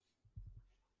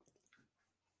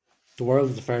the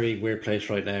world is a very weird place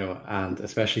right now, and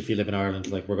especially if you live in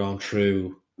Ireland, like we're going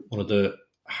through one of the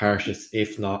harshest,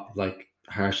 if not like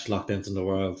harshest lockdowns in the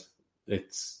world.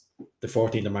 It's the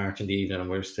 14th of March in the evening, and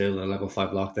we're still in a level 5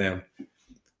 lockdown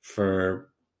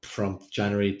for from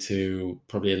January to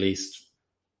probably at least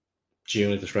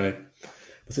June at this rate.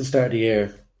 But since the start of the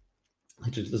year,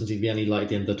 there doesn't seem to be any light at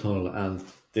the end of the tunnel, and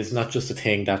this is not just a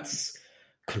thing that's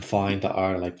confined to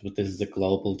Ireland, like, but this is a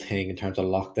global thing in terms of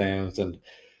lockdowns and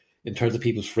in terms of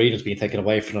people's freedoms being taken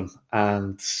away from them,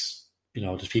 and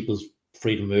just people's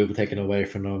freedom of movement taken away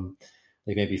from them.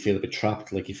 Like maybe you feel a bit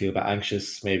trapped, like you feel a bit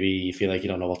anxious, maybe you feel like you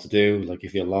don't know what to do, like you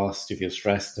feel lost, you feel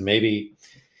stressed, and maybe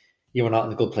you are not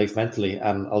in a good place mentally.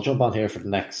 And I'll jump on here for the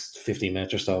next 15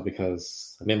 minutes or so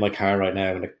because I'm in my car right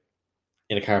now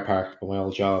in a car park for my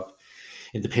old job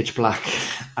in the pitch black,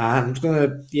 and I'm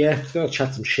gonna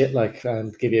chat some shit like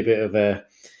and give you a bit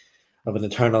of an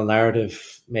internal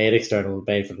narrative made external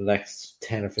made for the next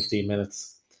 10 or 15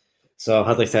 minutes. So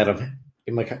as I said, I'm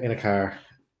in a car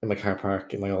in my car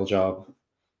park in my old job.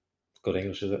 Good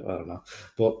English, is it? I don't know.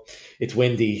 But it's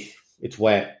windy, it's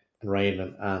wet and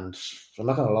raining, and I'm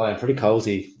not gonna lie, I'm pretty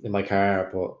cozy in my car,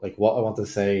 but like what I want to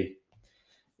say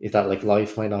is that like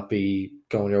life might not be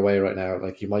going your way right now.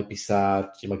 Like you might be sad,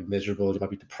 you might be miserable, you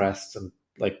might be depressed, and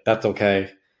like that's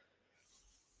okay.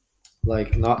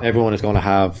 Like not everyone is going to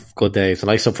have good days,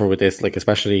 and I suffer with this. Like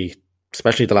especially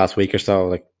the last week or so.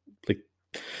 Like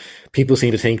people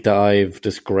seem to think that I've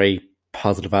this great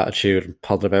positive attitude and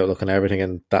positive outlook and everything,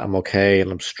 and that I'm okay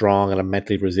and I'm strong and I'm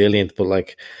mentally resilient. But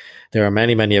like there are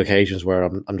many occasions where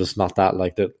I'm just not that.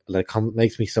 Like that. Like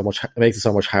makes me so much. It makes it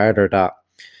so much harder that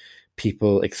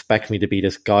people expect me to be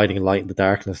this guiding light in the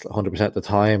darkness 100% of the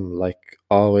time, like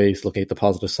always looking at the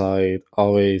positive side,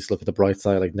 always look at the bright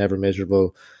side, like never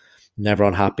miserable, never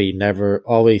unhappy, never,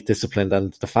 always disciplined.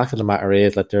 And the fact of the matter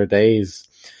is like there are days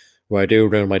where I do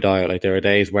ruin my diet. Like there are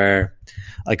days where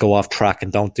I go off track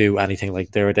and don't do anything.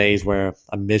 Like there are days where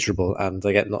I'm miserable and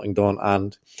I get nothing done,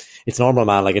 and it's normal,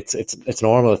 man. Like it's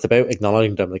normal. It's about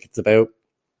acknowledging them. Like it's about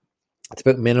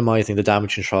minimizing the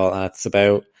damage control, and it's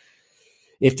about,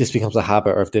 if this becomes a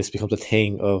habit or if this becomes a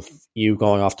thing of you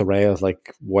going off the rails,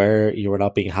 like where you are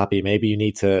not being happy, maybe you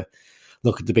need to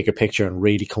look at the bigger picture and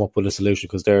really come up with a solution,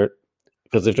 because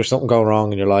if there's something going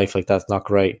wrong in your life, like that's not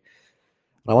great.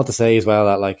 And I want to say as well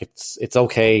that like it's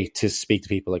okay to speak to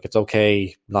people, like it's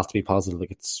okay not to be positive,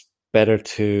 like it's better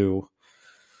to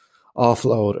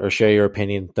offload or share your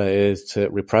opinion than it is to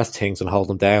repress things and hold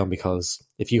them down, because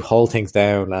if you hold things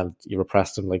down and you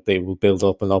repress them, like they will build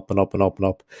up and up and up and up and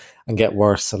up and get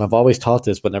worse. And I've always taught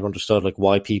this but never understood like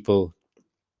why people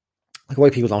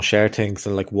don't share things,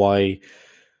 and like why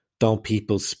don't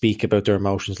people speak about their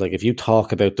emotions. Like if you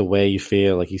talk about the way you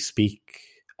feel, like you speak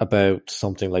about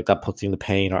something like that puts you in the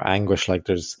pain or anguish, like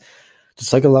there's the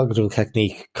psychological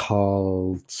technique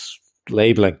called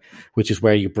labeling, which is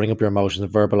where you bring up your emotions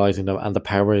and verbalizing them, and the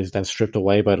power is then stripped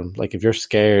away by them. Like if you're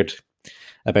scared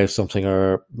about something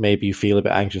or maybe you feel a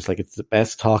bit anxious, like it's the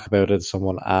best to talk about it to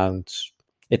someone, and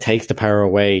it takes the power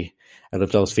away out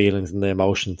of those feelings and the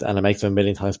emotions, and it makes them a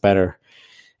million times better.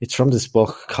 It's from this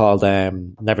book called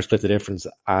Never Split the Difference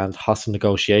and Hostile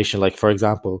Negotiation. Like, for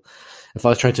example, if I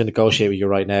was trying to negotiate with you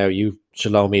right now, you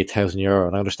should loan me €1,000,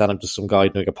 and I understand I'm just some guy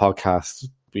doing a podcast,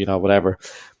 whatever,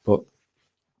 but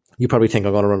you probably think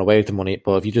I'm going to run away with the money.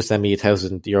 But if you just send me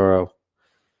 €1,000,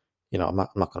 I'm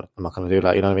not gonna do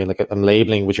that. You know what I mean? Like I'm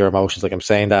labeling with your emotions. Like I'm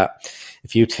saying that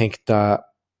if you think that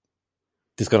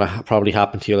this is going to probably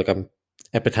happen to you, like I'm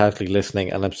empathetically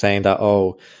listening, and I'm saying that,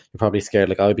 oh, you're probably scared.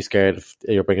 Like I would be scared if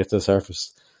you're bringing it to the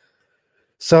surface.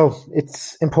 So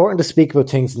it's important to speak about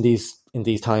things in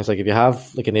these times. Like if you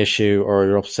have like an issue or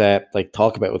you're upset, like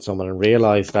talk about it with someone and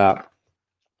realize that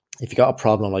if you got a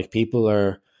problem, like people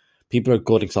are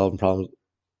good at solving problems.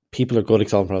 People are good at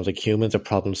solving problems. Like humans are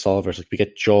problem solvers. Like we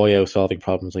get joy out of solving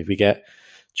problems. Like we get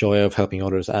joy out of helping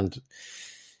others. And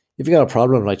if you got a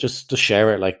problem, like just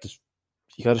share it. Like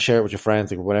you got to share it with your friends,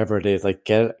 like whatever it is. Like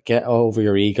get over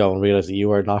your ego and realize that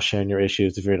you are not sharing your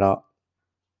issues if you're not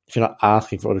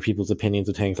asking for other people's opinions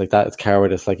and things like that. It's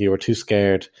cowardice. Like you were too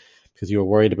scared because you were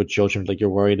worried about judgment. Like you're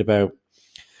worried about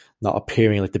not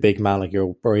appearing like the big man. Like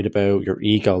you're worried about your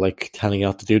ego, like telling you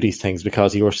not to do these things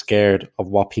because you were scared of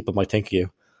what people might think of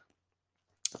you.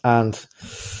 And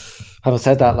having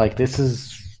said that, like this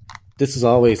is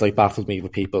always like baffled me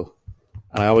with people.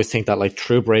 And I always think that like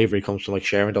true bravery comes from like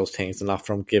sharing those things and not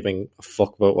from giving a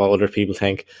fuck about what other people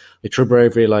think. Like true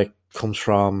bravery like comes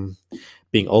from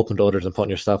being open to others and putting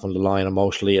yourself on the line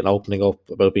emotionally and opening up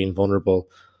about being vulnerable.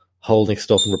 Holding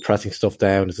stuff and repressing stuff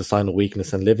down is a sign of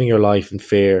weakness, and living your life in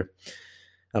fear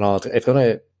and all.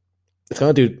 It's it's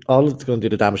going to do all it's going to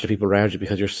do the damage to people around you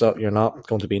because you're not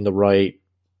going to be in the right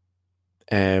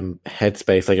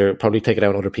headspace. Like you're probably taking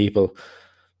out other people.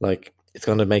 Like it's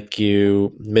going to make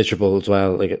you miserable as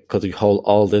well. Like because you hold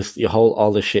all this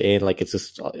shit in. Like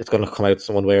it's going to come out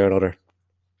some one way or another.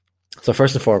 So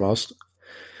first and foremost,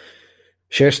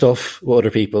 share stuff with other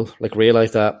people. Like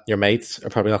realize that your mates are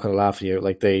probably not going to laugh at you.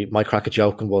 Like they might crack a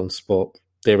joke once, but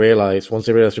once they realize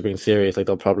you're being serious, like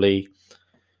they will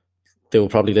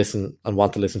probably listen and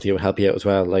want to listen to you and help you out as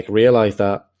well. Like realize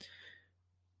that,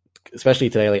 especially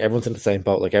today, like everyone's in the same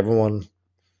boat. Like everyone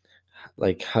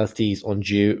like has these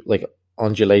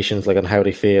undulations like on how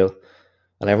they feel,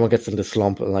 and everyone gets in the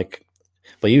slump. And like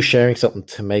by you sharing something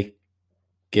to make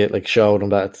it like show them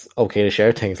that it's okay to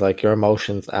share things like your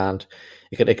emotions, and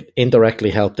it could indirectly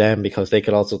help them because they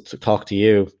could also talk to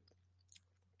you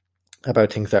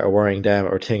about things that are worrying them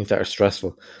or things that are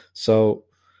stressful. So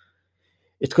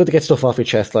it's good to get stuff off your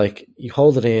chest. Like you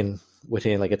hold it in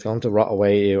within, like it's going to rot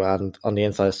away you and on the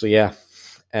inside. So yeah,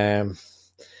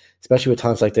 especially with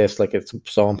times like this, like it's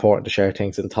so important to share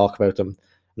things and talk about them, and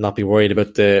not be worried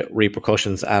about the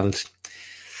repercussions. And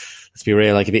let's be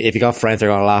real, like if you got friends that are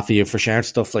going to laugh at you for sharing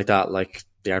stuff like that, like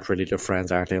they aren't really your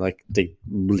friends, aren't they? Like they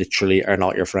literally are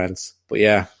not your friends. But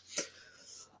yeah,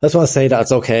 I just want to say that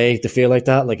it's okay to feel like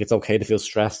that. Like it's okay to feel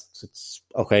stressed. It's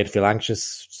okay to feel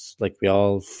anxious. Like we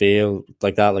all feel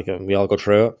like that. Like we all go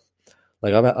through it.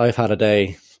 Like I've had a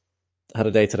day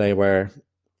today where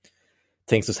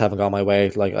things just haven't gone my way.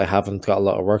 Like I haven't got a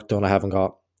lot of work done. I haven't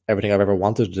got everything I've ever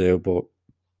wanted to do. But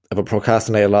I've been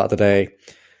procrastinating a lot of the day.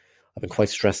 I've been quite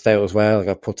stressed out as well. Like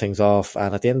I've put things off.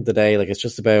 And at the end of the day, like it's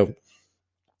just about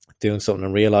doing something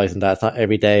and realizing that it's not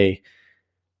every day.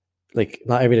 Like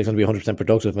not every day is going to be 100%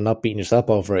 productive, and not beating yourself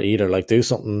over it either. Like do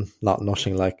something, not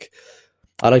nothing. Like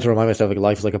I like to remind myself, like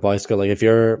life is like a bicycle. Like if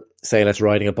you're, say, let's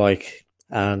riding a bike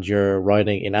and you're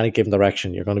riding in any given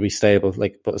direction, you're going to be stable.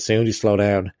 Like, but as soon as you slow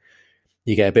down,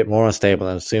 you get a bit more unstable,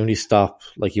 and as soon as you stop,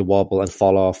 like you wobble and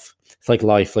fall off. It's like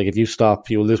life. Like if you stop,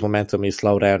 you'll lose momentum. You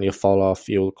slow down, you'll fall off.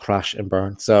 You'll crash and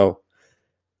burn. So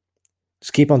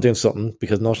just keep on doing something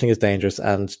because nothing is dangerous.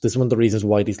 And this is one of the reasons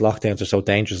why these lockdowns are so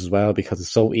dangerous as well, because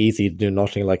it's so easy to do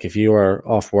nothing. Like if you are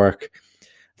off work,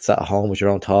 sat at home with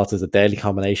your own thoughts, is a deadly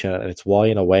combination. And it's why,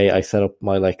 in a way, I set up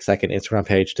my like second Instagram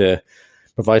page to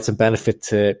provide some benefit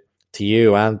to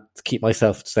you and to keep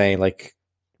myself sane. Like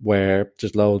where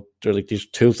there's these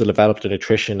tools to develop the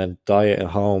nutrition and diet at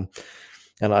home.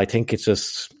 And I think it's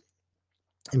just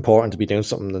important to be doing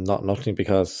something and not nothing,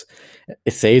 because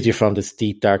it saves you from this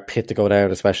deep dark pit to go down,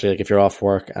 especially like if you're off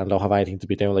work and don't have anything to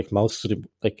be doing. Like the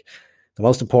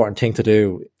most important thing to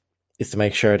do is to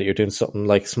make sure that you're doing something.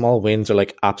 Like small wins are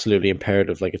like absolutely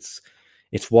imperative. Like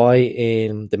it's why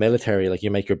in the military, like you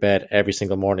make your bed every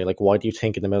single morning. Like why do you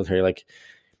think in the military, like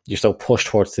you're so pushed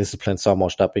towards discipline so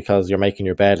much? That because you're making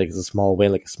your bed, like it's a small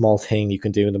win, like a small thing you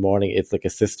can do in the morning. It's like a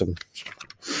system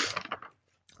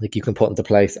like you can put into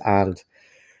place, and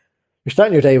you're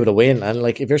starting your day with a win. And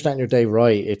like if you're starting your day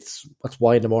right, that's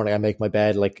why in the morning I make my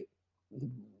bed, like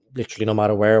literally no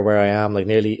matter where I am, like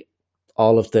nearly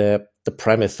all of the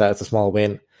premise that it's a small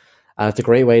win. And it's a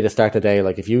great way to start the day.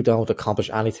 Like if you don't accomplish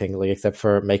anything, like except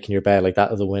for making your bed, like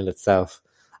that is a win itself.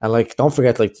 And like don't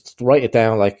forget, like write it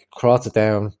down, like cross it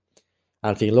down,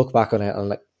 and if you look back on it, and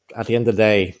like at the end of the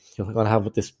day, you're gonna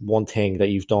have this one thing that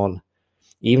you've done.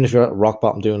 Even if you're at rock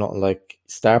bottom doing nothing, like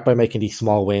start by making these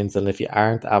small wins. And if you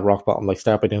aren't at rock bottom, like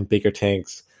start by doing bigger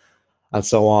things and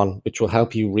so on, which will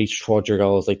help you reach towards your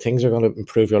goals. Like things are going to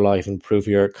improve your life, improve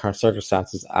your current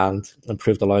circumstances, and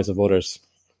improve the lives of others.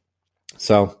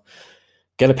 So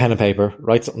get a pen and paper,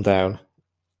 write something down,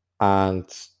 and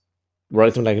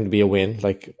write something that can be a win.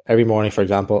 Like every morning, for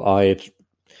example, I'd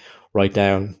write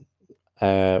down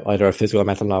either a physical or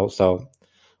mental note. So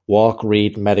walk,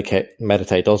 read,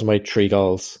 meditate. Those are my 3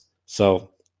 goals. So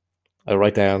I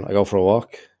write down, I go for a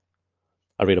walk,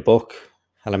 I read a book,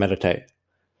 and I meditate.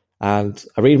 And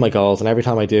I read my goals, and every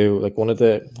time I do, like one of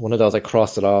those, I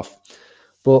cross it off.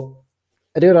 But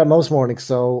I do that most mornings,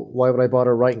 so why would I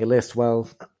bother writing a list? Well,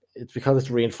 it's because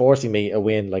it's reinforcing me a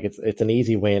win. Like it's an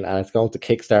easy win, and it's going to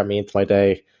kickstart me into my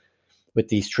day with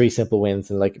these 3 simple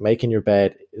wins. And like making your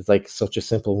bed is like such a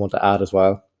simple one to add as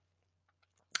well.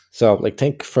 So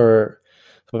like for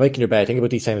making your bed, think about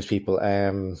these famous people,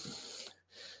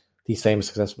 these famous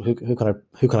successful. Who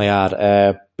can I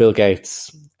add? Bill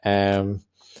Gates, Elon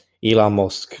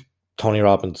Musk, Tony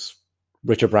Robbins,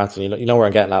 Richard Branson. You know where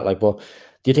I'm getting at. Like, but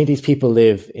do you think these people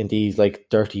live in these like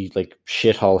dirty, like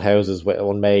shithole houses with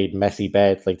unmade, messy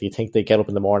beds? Like, do you think they get up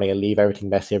in the morning and leave everything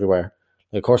messy everywhere?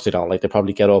 Like, of course they don't. Like, they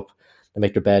probably get up and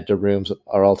make their bed, their rooms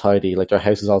are all tidy, like their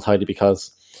house is all tidy,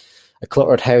 because a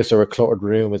cluttered house or a cluttered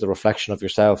room is a reflection of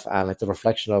yourself, and it's a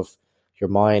reflection of your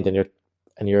mind, and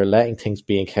you're letting things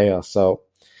be in chaos. So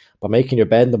by making your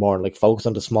bed in the morning, like focus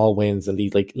on the small wins and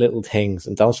these like little things,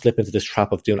 and don't slip into this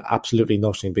trap of doing absolutely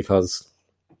nothing, because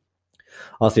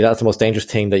honestly, that's the most dangerous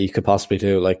thing that you could possibly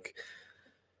do. Like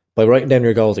by writing down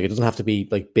your goals, like it doesn't have to be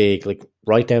like big. Like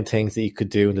write down things that you could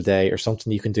do in the day, or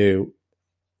something you can do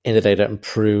in the day that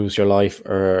improves your life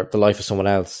or the life of someone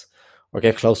else, or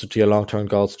get closer to your long-term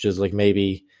goals, such as like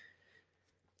maybe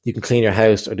you can clean your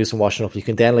house or do some washing up. You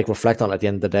can then like reflect on it at the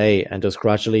end of the day and just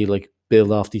gradually like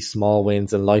build off these small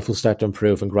wins, and life will start to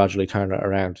improve and gradually turn it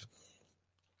around.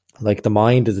 Like the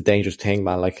mind is a dangerous thing,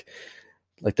 man. Like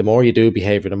the more you do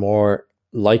behavior, the more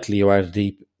likely you are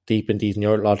to deep in these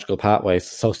neurological pathways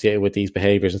associated with these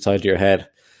behaviors inside of your head.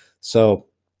 So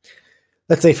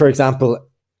let's say, for example,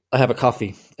 I have a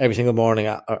coffee every single morning.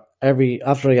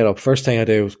 After I get up, first thing I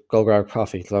do is go grab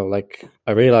coffee. So like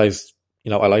I realize,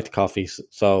 I like the coffee,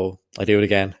 so I do it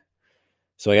again.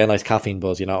 So I get a nice caffeine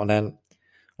buzz, and then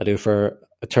I do it for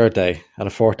a third day and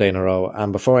a fourth day in a row.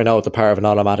 And before I know it, it's a part of an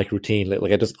automatic routine.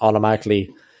 Like I just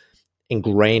automatically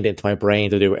ingrained into my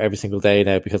brain to do it every single day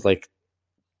now, because like,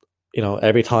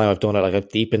 every time I've done it, like I've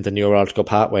deepened the neurological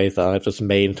pathways that I've just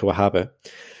made into a habit.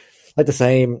 Like the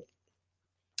same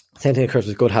thing occurs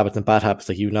with good habits and bad habits.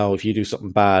 Like, if you do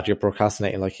something bad, you're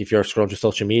procrastinating. Like if you're scrolling through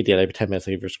social media every 10 minutes,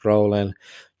 like if you're scrolling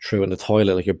through in the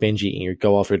toilet, like you're binge eating, you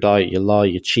go off your diet, you lie,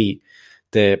 you cheat.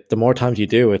 The more times you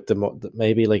do it, the more,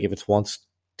 maybe like if it's once,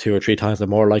 2 or 3 times, the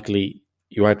more likely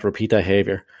you are to repeat that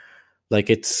behavior. Like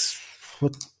it's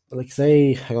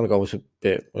say I'm gonna go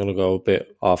a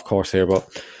bit off course here,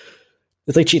 but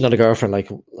it's like cheating on a girlfriend.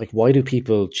 Like why do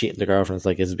people cheat on their girlfriends?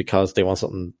 Like, is it because they want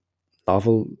something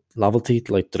novelty?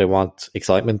 Like, do they want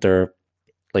excitement? Or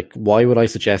like, why would I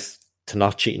suggest to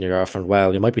not cheat on your girlfriend?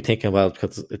 Well, you might be thinking, well,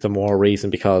 because it's a moral reason,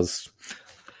 because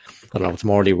I don't know, it's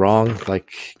morally wrong.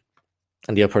 Like,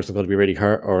 and the other person's going to be really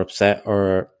hurt or upset,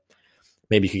 or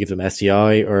maybe you could give them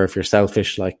STI, or if you're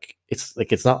selfish,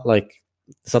 it's not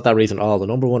that reason at all. The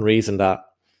number one reason, that,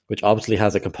 which obviously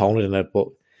has a component in it, but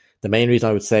the main reason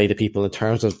I would say to people in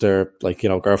terms of their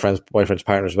girlfriends, boyfriends,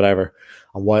 partners, whatever,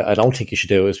 and why I don't think you should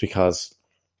do it, is because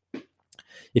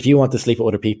if you want to sleep with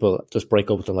other people, just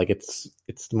break up with them. Like it's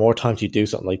the more times you do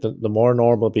something, like the more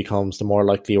normal it becomes, the more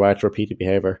likely you are to repeat the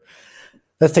behavior.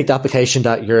 Let's take the application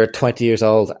that you're 20 years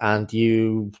old and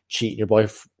you cheat your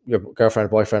girlfriend,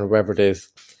 boyfriend, whoever it is,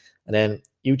 and then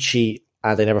you cheat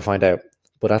and they never find out.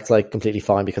 But that's like completely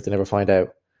fine because they never find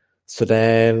out. So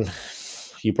then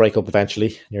you break up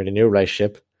eventually, you're in a new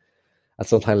relationship, and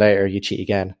sometime later you cheat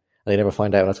again and they never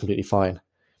find out, and that's completely fine.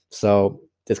 So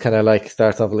this kind of like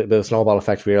starts off a little bit of a snowball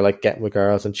effect where you're like getting with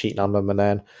girls and cheating on them, and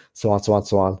then so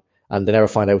on, and they never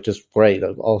find out, which is great,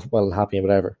 all well and happy and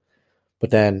whatever. But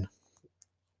then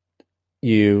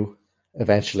you're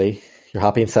happy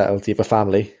and settled, you have a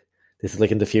family. This is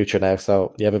like in the future now,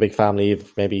 so you have a big family, you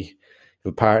have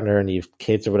a partner and you have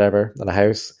kids or whatever, and a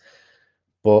house,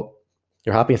 but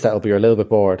you're happy and settled, but you're a little bit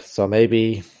bored. So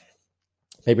maybe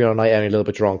you're on a night out and you're a little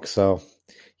bit drunk, so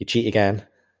you cheat again.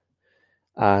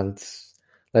 And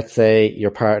let's say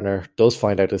your partner does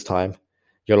find out this time.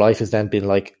 Your life has then been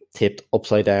like tipped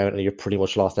upside down and you've pretty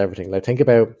much lost everything. Like think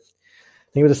about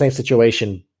the same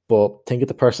situation, but think of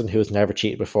the person who's never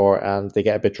cheated before and they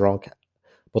get a bit drunk,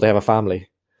 but they have a family.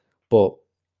 But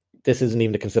this isn't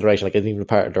even a consideration, like it's even a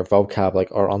part of their vocab, like,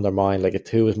 or on their mind, like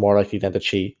who is more likely than to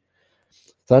cheat.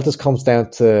 So that just comes down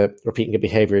to repeating a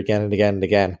behavior again and again and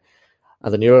again.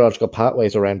 And the neurological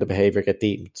pathways around the behavior get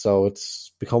deepened. So it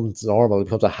becomes normal, it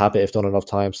becomes a habit if done enough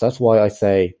times. So that's why I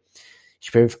say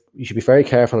you should be very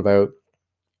careful about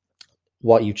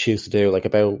what you choose to do, like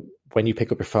about when you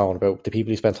pick up your phone, about the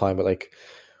people you spend time with, like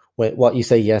what you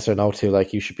say yes or no to.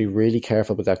 Like you should be really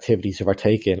careful with the activities you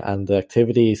partake in and the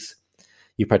activities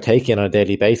you partake in on a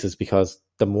daily basis, because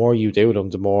the more you do them,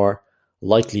 the more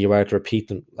likely you are to repeat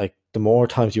them. Like the more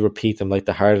times you repeat them, like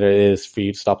the harder it is for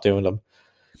you to stop doing them.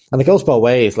 And it goes both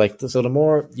ways. Like, so the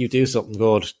more you do something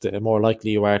good, the more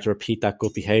likely you are to repeat that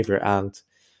good behavior, and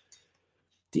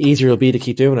the easier it'll be to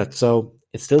keep doing it. So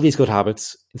instill these good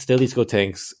habits, instill these good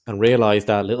things, and realize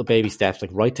that little baby steps,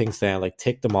 like write things down, like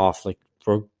tick them off, like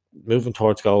we're moving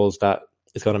towards goals that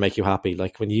is going to make you happy.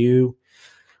 Like when you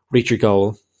reach your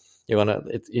goal,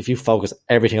 if you focus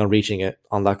everything on reaching it,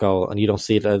 on that goal, and you don't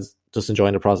see it as just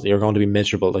enjoying the process, you're going to be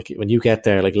miserable. Like when you get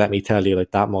there, like let me tell you,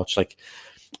 like that much. Like,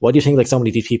 why do you think like so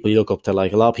many of these people you look up to?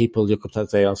 Like a lot of people you look up to,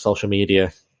 say, on social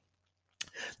media,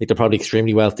 like they're probably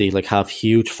extremely wealthy, like have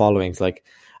huge followings, like,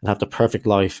 and have the perfect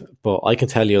life. But I can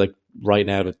tell you, like right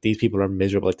now that these people are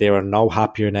miserable. Like, they are no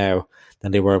happier now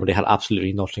than they were when they had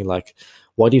absolutely nothing. Like,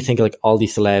 why do you think like all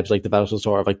these celebs like develop some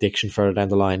sort of addiction further down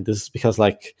the line? This is because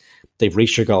like they've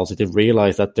reached their goals. Like, they've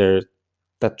realized that they're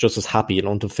just as happy and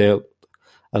unfulfilled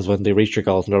as when they reach their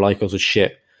goals and their life goes to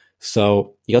shit.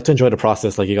 So you got to enjoy the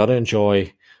process. Like, you got to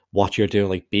enjoy what you're doing.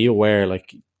 Like, be aware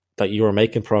like that you are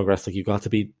making progress. Like, you got to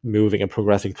be moving and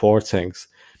progressing towards things.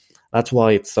 That's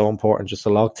why it's so important just to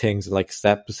log things and like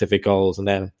set specific goals, and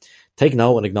then take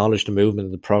note and acknowledge the movement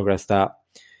and the progress that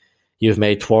you've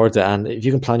made towards it. And if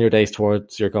you can plan your days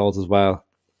towards your goals as well,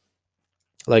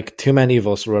 like, too many of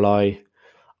us rely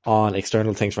on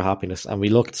external things for happiness, and we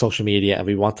look at social media and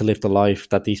we want to live the life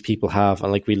that these people have,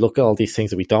 and like we look at all these things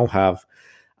that we don't have,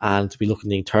 and we look in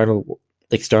the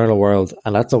external world,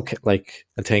 and that's okay. Like,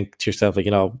 and think to yourself, like,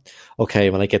 okay,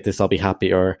 when I get this I'll be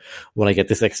happy, or when I get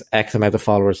this X amount of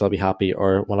followers I'll be happy,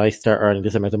 or when I start earning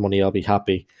this amount of money I'll be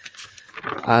happy,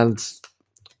 and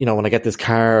when I get this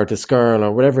car or this girl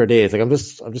or whatever it is, like, I'm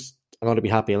going to be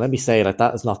happy. And let me say, like,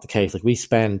 that is not the case. Like, we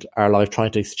spend our life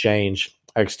trying to exchange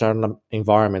our external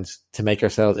environment to make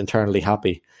ourselves internally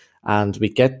happy, and we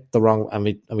get the wrong, and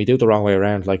we do it the wrong way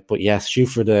around. Like, but yes, shoot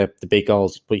for the big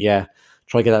goals, but yeah,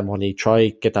 try get that money,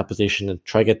 try get that position, and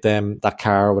try get them that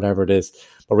car or whatever it is.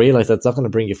 But realize that's not going to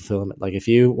bring you fulfillment. Like, if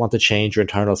you want to change your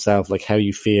internal self, like how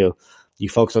you feel, you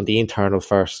focus on the internal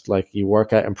first. Like, you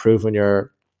work at improving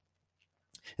your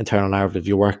internal narrative.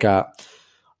 You work at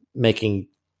making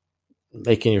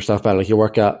yourself better. Like, you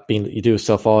work at you do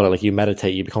self audit. Like, you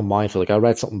meditate, you become mindful. Like, I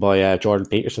read something by Jordan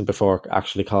Peterson before,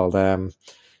 actually, called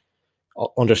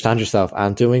Understand Yourself,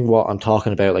 and doing what I'm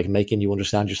talking about, like making you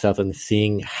understand yourself and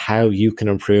seeing how you can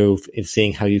improve and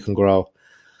seeing how you can grow.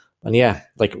 And yeah,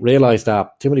 like, realize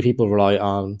that too many people rely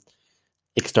on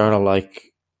external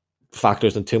like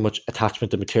factors and too much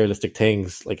attachment to materialistic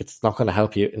things. Like, it's not going to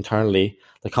help you internally,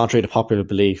 like, contrary to popular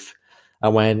belief.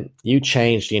 And when you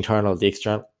change the internal, the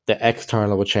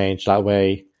external will change. That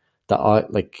way, it'll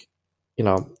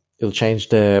change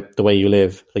the way you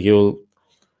live. Like, you'll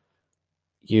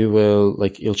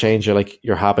change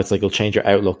your habits. Like, you'll change your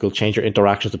outlook, you'll change your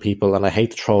interactions with people. And I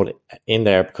hate to throw it in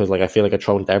there because, like, I feel like I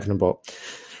throw it into everything, but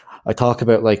I talk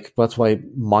about, like, that's why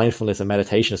mindfulness and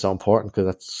meditation is so important, because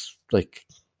that's like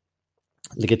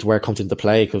it's where it comes into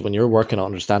play. Because when you're working on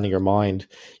understanding your mind,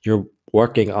 you're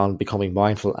working on becoming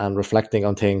mindful and reflecting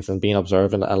on things and being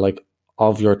observant and like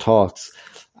of your thoughts,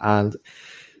 and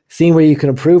seeing where you can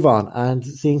improve on, and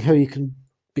seeing how you can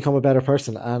become a better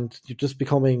person. And you're just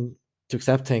becoming to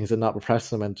accept things and not repress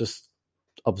them, and just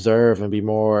observe and be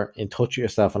more in touch with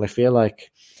yourself. And I feel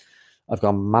like I've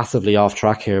gone massively off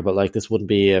track here, but like, this wouldn't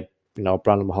be a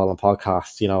Brandon Mulholland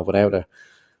podcast without it.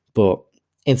 But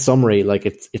in summary, like,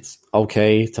 it's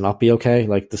okay to not be okay,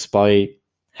 like, despite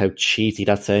how cheesy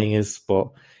that saying is. But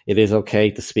it is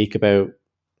okay to speak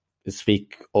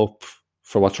up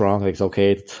for what's wrong. Like, it's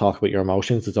okay to talk about your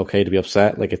emotions. It's okay to be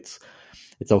upset. Like, it's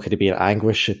okay to be in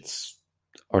anguish.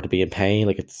 Or to be in pain.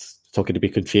 Like, it's okay to be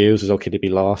confused. It's okay to be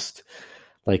lost.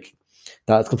 Like,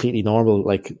 that's completely normal.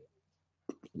 Like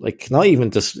not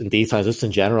even just in these times, just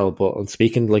in general. But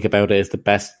speaking like about it is the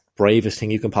best, bravest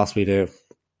thing you can possibly do.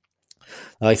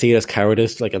 I see it as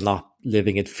cowardice, like, and not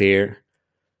living in fear.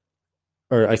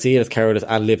 Or I see it as cowardice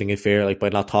and living in fear, like, by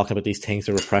not talking about these things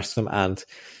to repress them and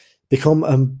become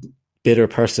a bitter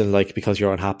person, like, because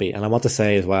you're unhappy. And I want to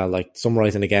say as well, like,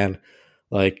 summarizing again,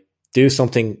 like, do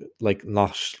something, like,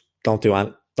 not do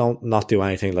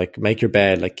anything. Like, make your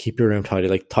bed, like, keep your room tidy.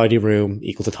 Like, tidy room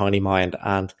equals a tiny mind.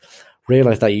 And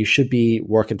realize that you should be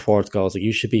working towards goals. Like,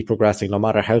 you should be progressing, no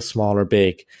matter how small or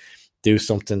big. Do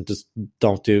something. Just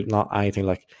don't do not anything.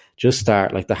 Like, just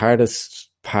start. Like, the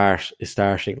hardest part is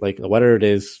starting. Like, whether it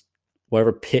is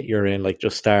whatever pit you're in, like,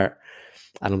 just start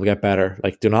and it'll get better.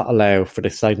 Like, do not allow for the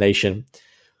stagnation.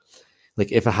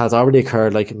 Like, if it has already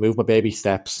occurred, like, move by baby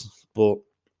steps. But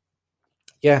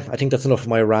yeah, I think that's enough of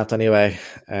my rant anyway.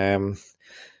 That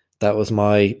was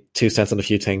my 2 cents on a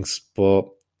few things. But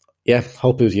yeah,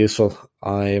 hope it was useful.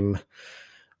 I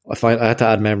find I had to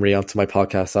add memory onto my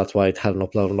podcast. That's why I hadn't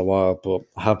uploaded in a while, but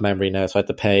I have memory now, so I had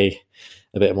to pay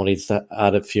a bit of money to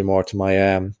add a few more to my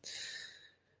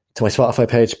Spotify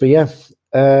page. But yeah,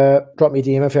 drop me a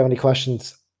DM if you have any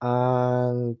questions,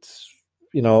 and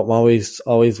I'm always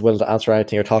willing to answer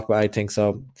anything or talk about anything.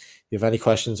 So if you have any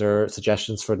questions or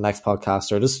suggestions for the next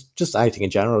podcast, or just anything in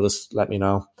general, just let me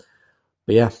know.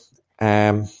 But yeah,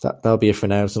 that'll be it for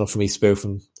now. It's enough for me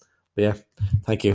spoofing. But yeah, thank you.